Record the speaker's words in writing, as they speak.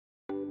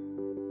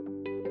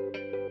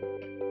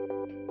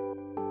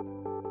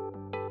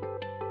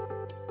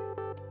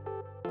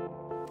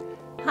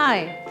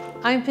Hi,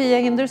 I'm Pia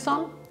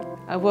Hinderson.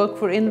 I work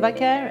for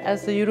Invacare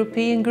as the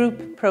European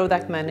Group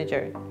Product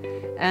Manager,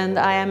 and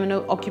I am an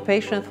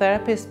occupational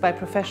therapist by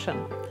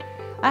profession.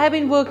 I have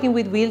been working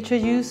with wheelchair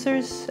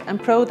users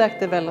and product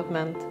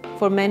development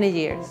for many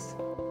years.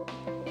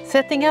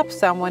 Setting up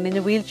someone in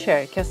a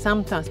wheelchair can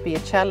sometimes be a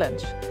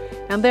challenge,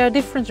 and there are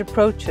different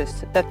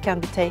approaches that can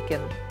be taken.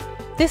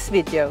 This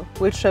video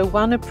will show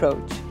one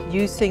approach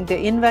using the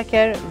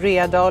Invacare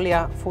Rea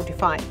Dahlia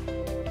 45.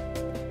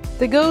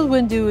 The goal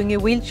when doing a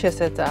wheelchair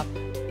setup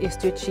is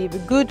to achieve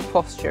a good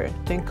posture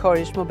to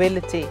encourage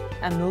mobility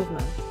and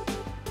movement.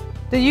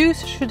 The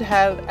user should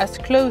have as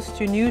close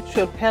to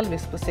neutral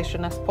pelvis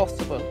position as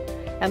possible,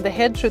 and the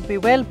head should be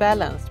well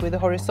balanced with a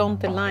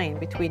horizontal line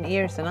between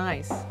ears and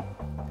eyes.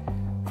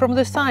 From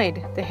the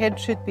side, the head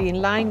should be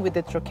in line with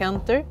the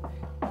trochanter,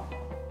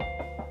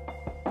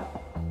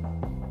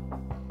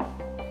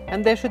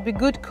 and there should be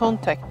good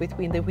contact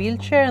between the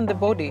wheelchair and the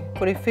body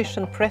for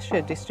efficient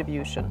pressure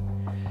distribution.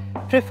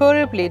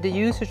 Preferably, the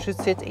user should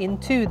sit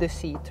into the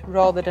seat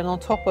rather than on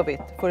top of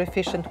it for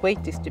efficient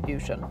weight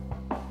distribution.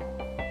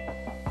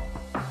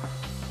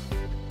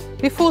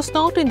 Before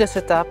starting the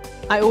setup,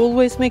 I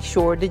always make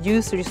sure the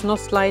user is not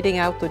sliding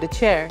out of the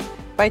chair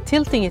by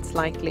tilting it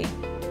slightly.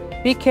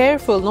 Be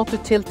careful not to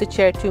tilt the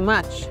chair too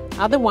much,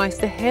 otherwise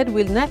the head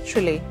will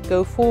naturally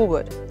go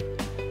forward.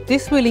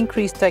 This will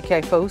increase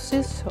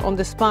tachyphosis on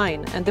the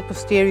spine and the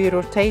posterior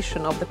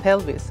rotation of the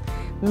pelvis,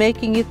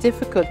 making it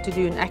difficult to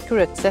do an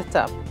accurate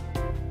setup.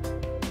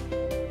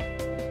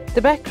 The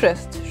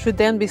backrest should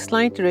then be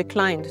slightly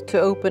reclined to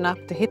open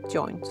up the hip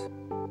joint.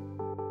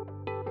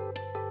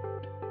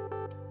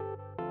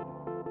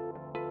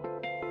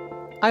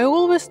 I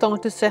always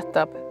start the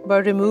setup by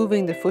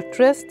removing the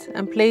footrest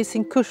and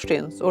placing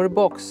cushions or a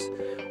box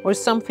or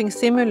something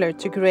similar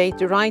to create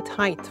the right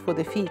height for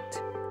the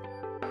feet.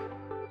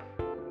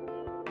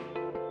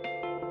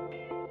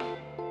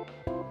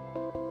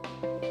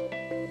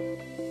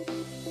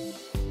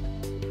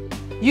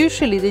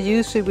 Usually the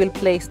user will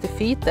place the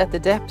feet at the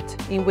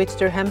depth in which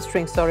their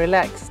hamstrings are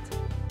relaxed.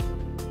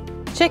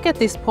 Check at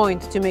this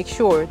point to make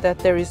sure that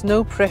there is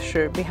no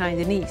pressure behind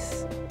the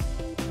knees.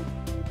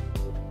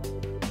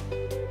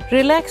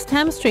 Relaxed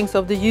hamstrings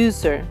of the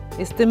user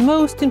is the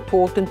most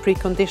important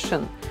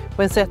precondition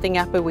when setting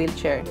up a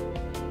wheelchair.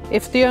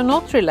 If they are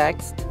not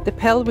relaxed, the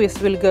pelvis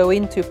will go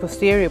into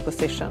posterior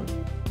position.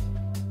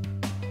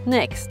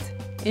 Next,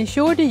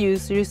 ensure the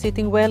user is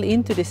sitting well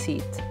into the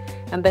seat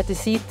and that the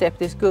seat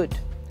depth is good.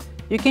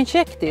 You can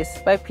check this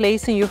by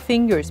placing your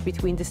fingers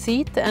between the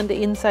seat and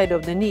the inside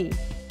of the knee.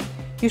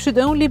 You should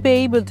only be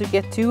able to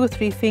get 2 or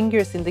 3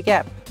 fingers in the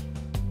gap.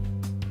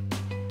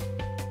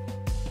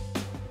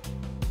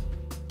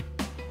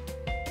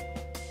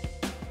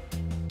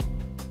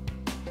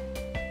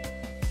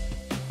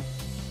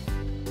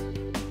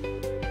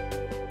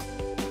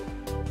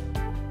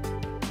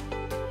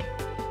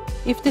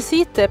 If the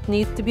seat depth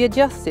needs to be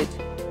adjusted,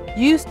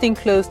 use the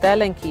enclosed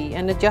Allen key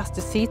and adjust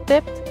the seat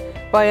depth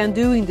by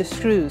undoing the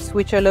screws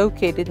which are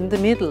located in the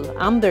middle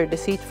under the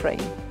seat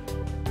frame.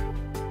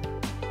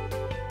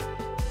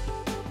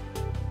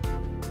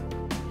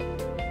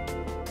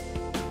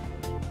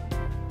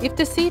 If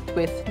the seat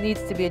width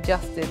needs to be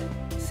adjusted,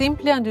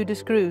 simply undo the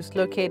screws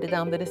located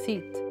under the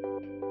seat.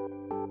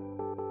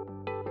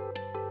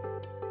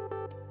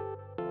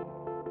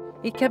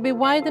 It can be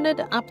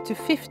widened up to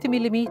 50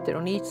 mm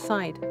on each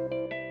side.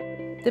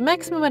 The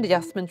maximum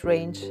adjustment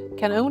range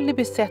can only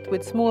be set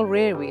with small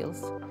rear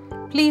wheels.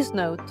 Please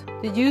note,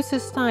 the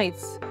user's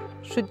sides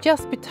should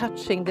just be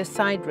touching the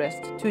side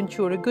rest to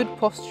ensure a good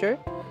posture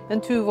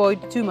and to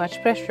avoid too much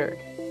pressure.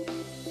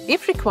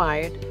 If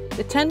required,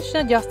 the tension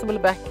adjustable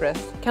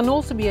backrest can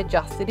also be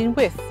adjusted in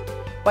width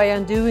by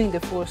undoing the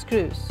 4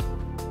 screws.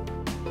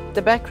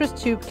 The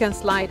backrest tube can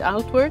slide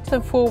outwards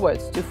and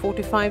forwards to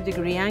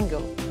 45-degree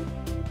angle.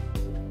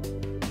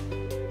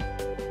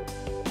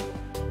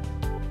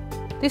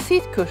 The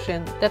seat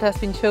cushion that has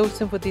been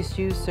chosen for this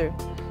user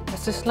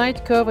has a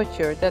slight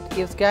curvature that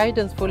gives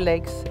guidance for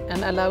legs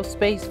and allows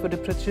space for the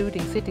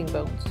protruding sitting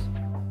bones.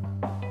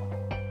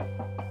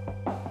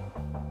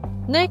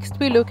 Next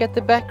we look at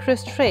the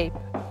backrest shape.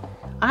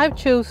 I've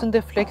chosen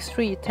the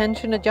flex-free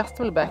tension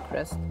adjustable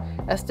backrest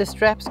as the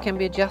straps can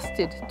be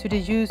adjusted to the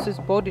user's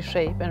body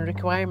shape and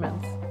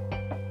requirements.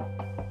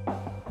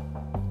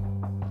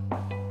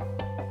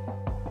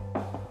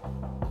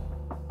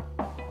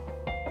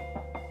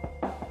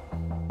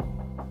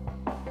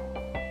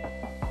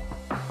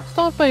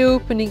 Start by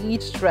opening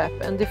each strap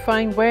and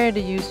define where the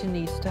user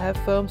needs to have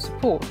firm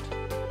support.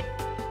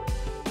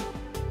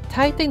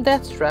 Tighten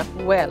that strap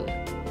well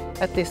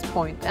at this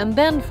point and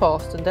then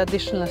fasten the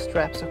additional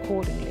straps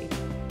accordingly.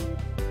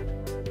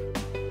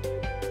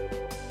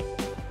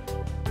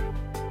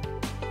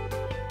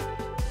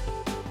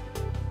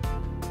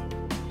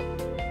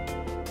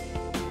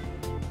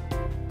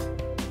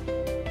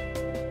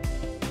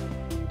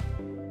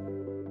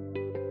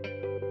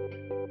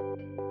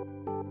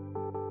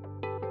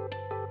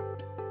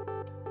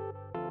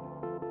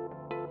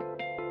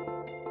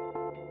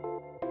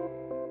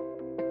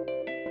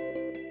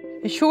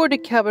 Ensure the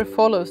cover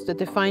follows the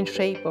defined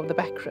shape of the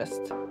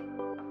backrest.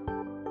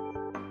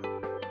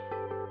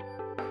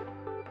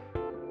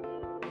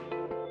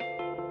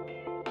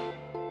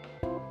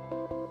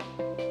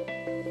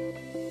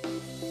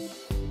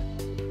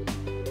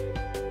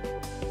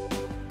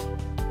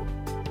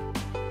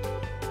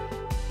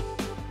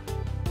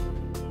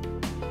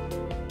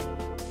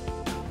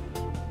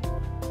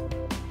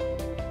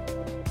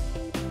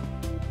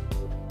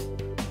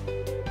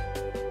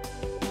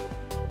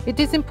 It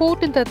is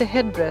important that the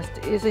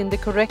headrest is in the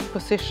correct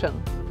position,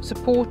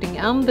 supporting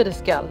under the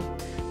skull,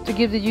 to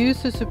give the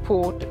user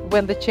support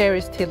when the chair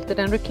is tilted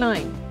and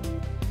reclined.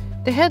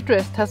 The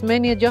headrest has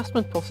many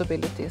adjustment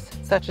possibilities,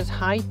 such as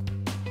height,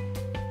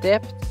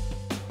 depth,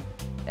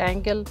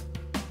 angle,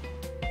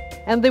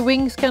 and the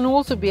wings can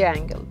also be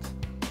angled.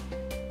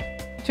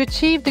 To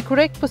achieve the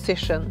correct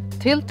position,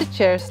 tilt the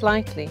chair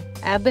slightly,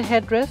 add the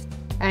headrest,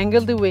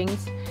 angle the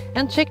wings,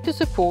 and check the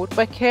support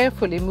by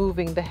carefully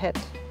moving the head.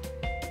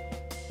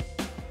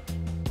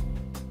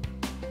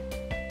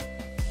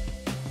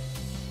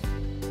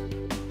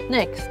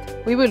 Next,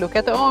 we will look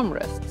at the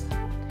armrests.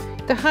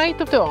 The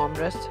height of the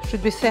armrest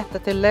should be set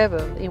at a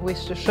level in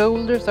which the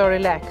shoulders are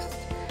relaxed,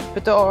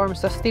 but the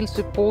arms are still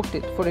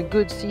supported for a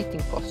good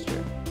seating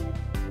posture.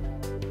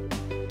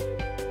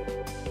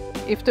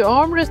 If the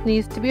armrest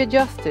needs to be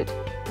adjusted,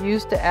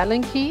 use the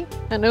Allen key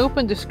and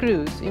open the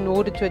screws in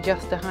order to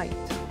adjust the height.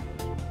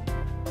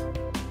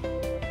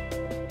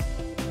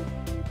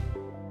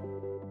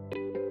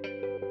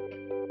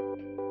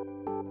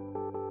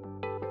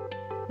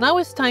 Now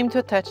it's time to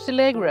attach the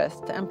leg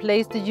rest and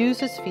place the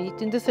user's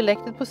feet in the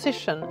selected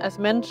position as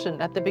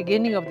mentioned at the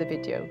beginning of the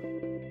video.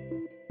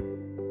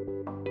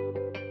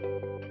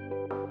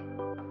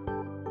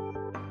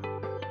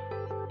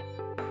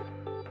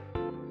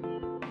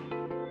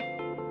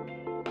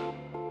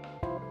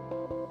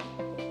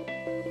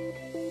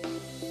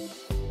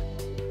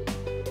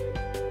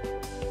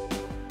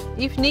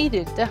 If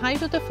needed, the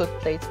height of the foot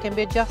plates can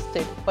be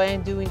adjusted by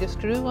undoing the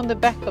screw on the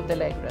back of the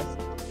leg rest.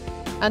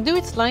 Undo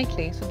it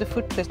slightly so the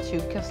footrest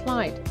tube can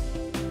slide.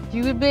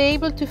 You will be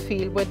able to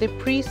feel where the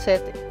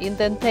preset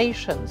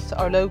indentations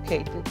are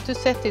located to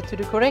set it to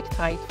the correct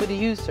height for the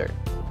user.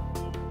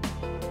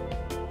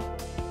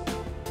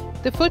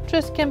 The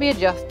footrest can be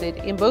adjusted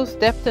in both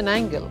depth and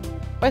angle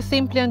by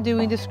simply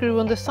undoing the screw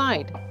on the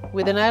side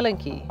with an Allen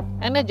key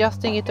and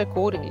adjusting it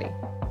accordingly.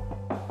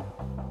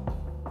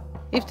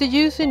 If the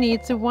user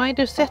needs a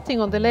wider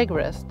setting on the leg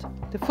rest,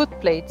 the foot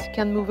plates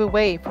can move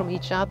away from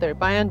each other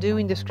by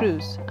undoing the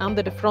screws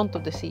under the front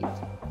of the seat.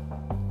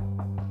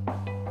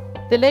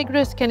 The leg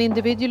rest can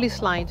individually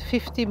slide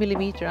 50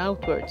 mm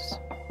outwards.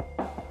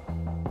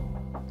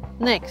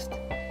 Next,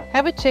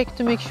 have a check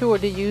to make sure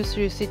the user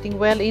is sitting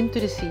well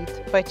into the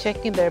seat by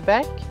checking their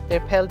back,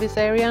 their pelvis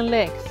area and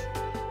legs.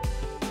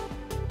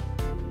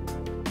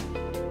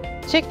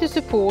 Check the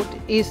support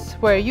is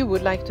where you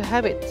would like to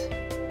have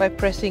it by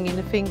pressing in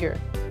a finger.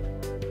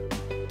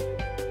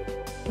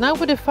 Now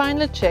for the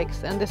final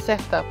checks and the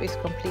setup is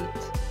complete.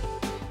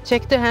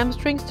 Check the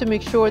hamstrings to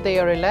make sure they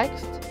are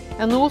relaxed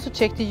and also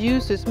check the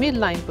user's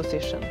midline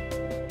position.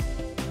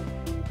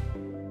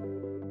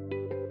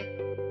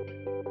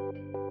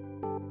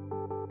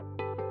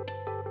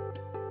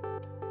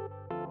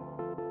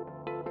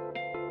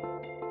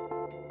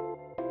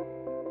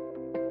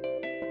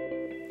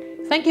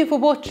 Thank you for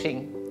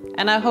watching,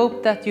 and I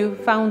hope that you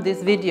found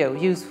this video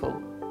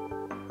useful.